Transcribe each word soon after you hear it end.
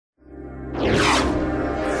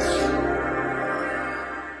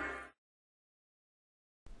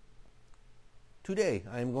Today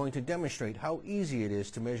I am going to demonstrate how easy it is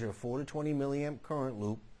to measure a 4 to 20 milliamp current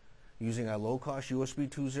loop using our low-cost USB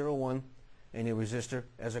 201 and a resistor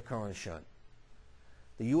as a current shunt.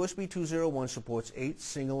 The USB 201 supports 8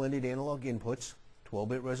 single-ended analog inputs,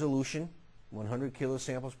 12-bit resolution, 100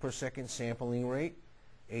 kilosamples per second sampling rate,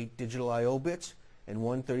 8 digital I/O bits, and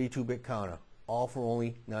 1 32-bit counter, all for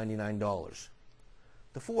only $99.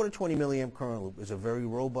 The 4 to 20 milliamp current loop is a very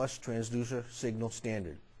robust transducer signal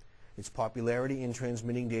standard. Its popularity in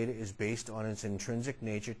transmitting data is based on its intrinsic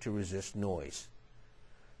nature to resist noise.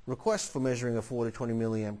 Requests for measuring a 4 to 20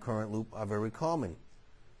 milliamp current loop are very common.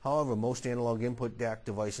 However, most analog input DAC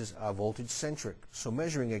devices are voltage centric, so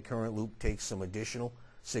measuring a current loop takes some additional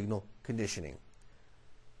signal conditioning.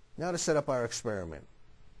 Now to set up our experiment.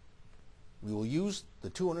 We will use the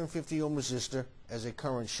 250 ohm resistor as a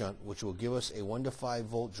current shunt, which will give us a 1 to 5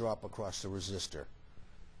 volt drop across the resistor.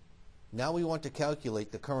 Now we want to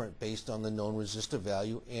calculate the current based on the known resistor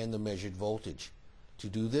value and the measured voltage. To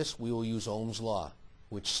do this, we will use Ohm's law,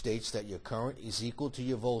 which states that your current is equal to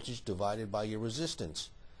your voltage divided by your resistance.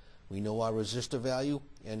 We know our resistor value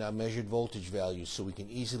and our measured voltage values, so we can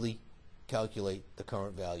easily calculate the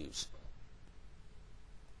current values.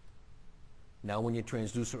 Now when your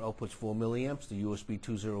transducer outputs 4 milliamps, the USB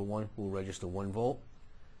 201 will register 1 volt.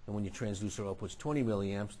 And when your transducer outputs 20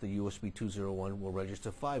 milliamps, the USB 201 will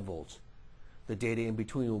register 5 volts. The data in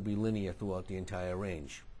between will be linear throughout the entire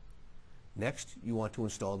range. Next, you want to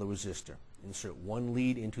install the resistor. Insert one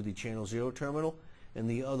lead into the channel 0 terminal and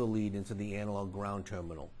the other lead into the analog ground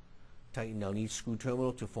terminal. Tighten down each screw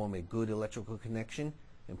terminal to form a good electrical connection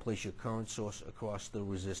and place your current source across the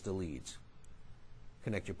resistor leads.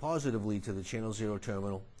 Connect your positive lead to the channel 0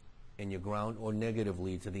 terminal and your ground or negative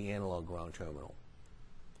lead to the analog ground terminal.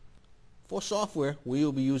 For software, we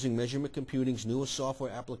will be using Measurement Computing's newest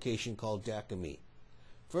software application called DAC.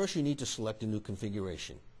 First, you need to select a new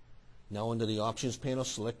configuration. Now under the Options panel,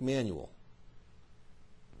 select Manual.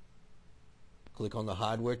 Click on the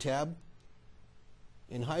Hardware tab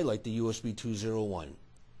and highlight the USB 201.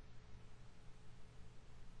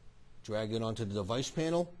 Drag it onto the Device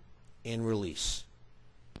panel and release.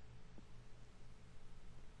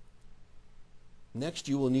 Next,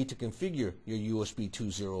 you will need to configure your USB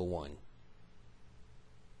 201.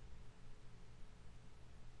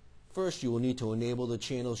 First, you will need to enable the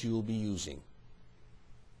channels you will be using.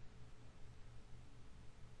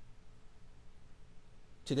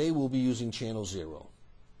 Today we'll be using channel 0.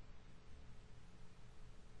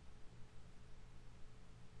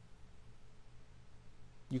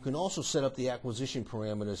 You can also set up the acquisition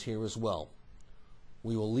parameters here as well.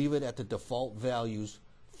 We will leave it at the default values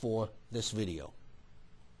for this video.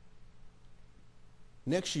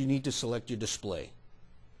 Next, you need to select your display.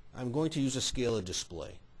 I'm going to use a scalar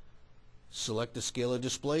display. Select the scalar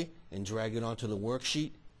display and drag it onto the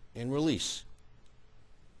worksheet and release.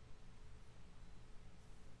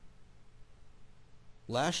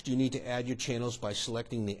 Last, you need to add your channels by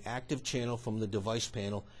selecting the active channel from the device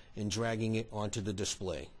panel and dragging it onto the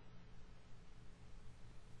display.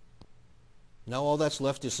 Now all that's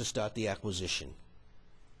left is to start the acquisition.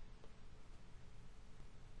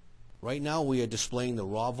 Right now we are displaying the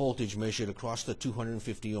raw voltage measured across the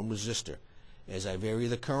 250 ohm resistor. As I vary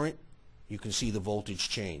the current, you can see the voltage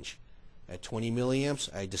change. At 20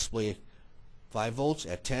 milliamps, I display 5 volts.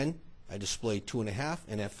 At 10, I display 2.5,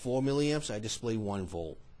 and at 4 milliamps, I display 1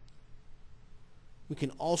 volt. We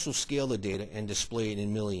can also scale the data and display it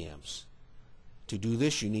in milliamps. To do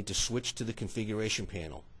this, you need to switch to the configuration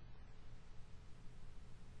panel.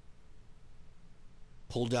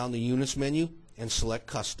 Pull down the Units menu and select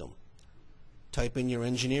Custom. Type in your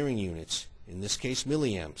engineering units, in this case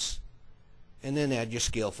milliamps, and then add your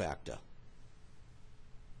scale factor.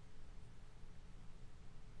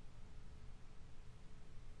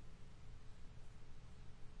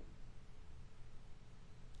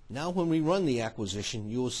 Now when we run the acquisition,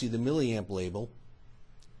 you will see the milliamp label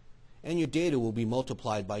and your data will be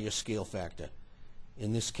multiplied by your scale factor,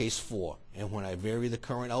 in this case 4, and when I vary the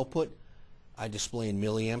current output, I display in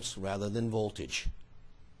milliamps rather than voltage.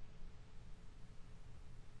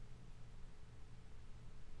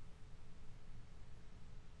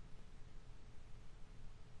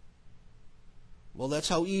 Well, that's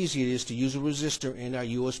how easy it is to use a resistor and our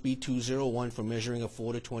USB 201 for measuring a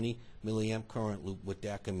 4 to 20 milliamp current loop with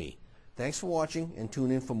DAC. Thanks for watching, and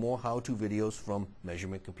tune in for more how-to videos from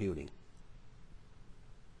Measurement Computing.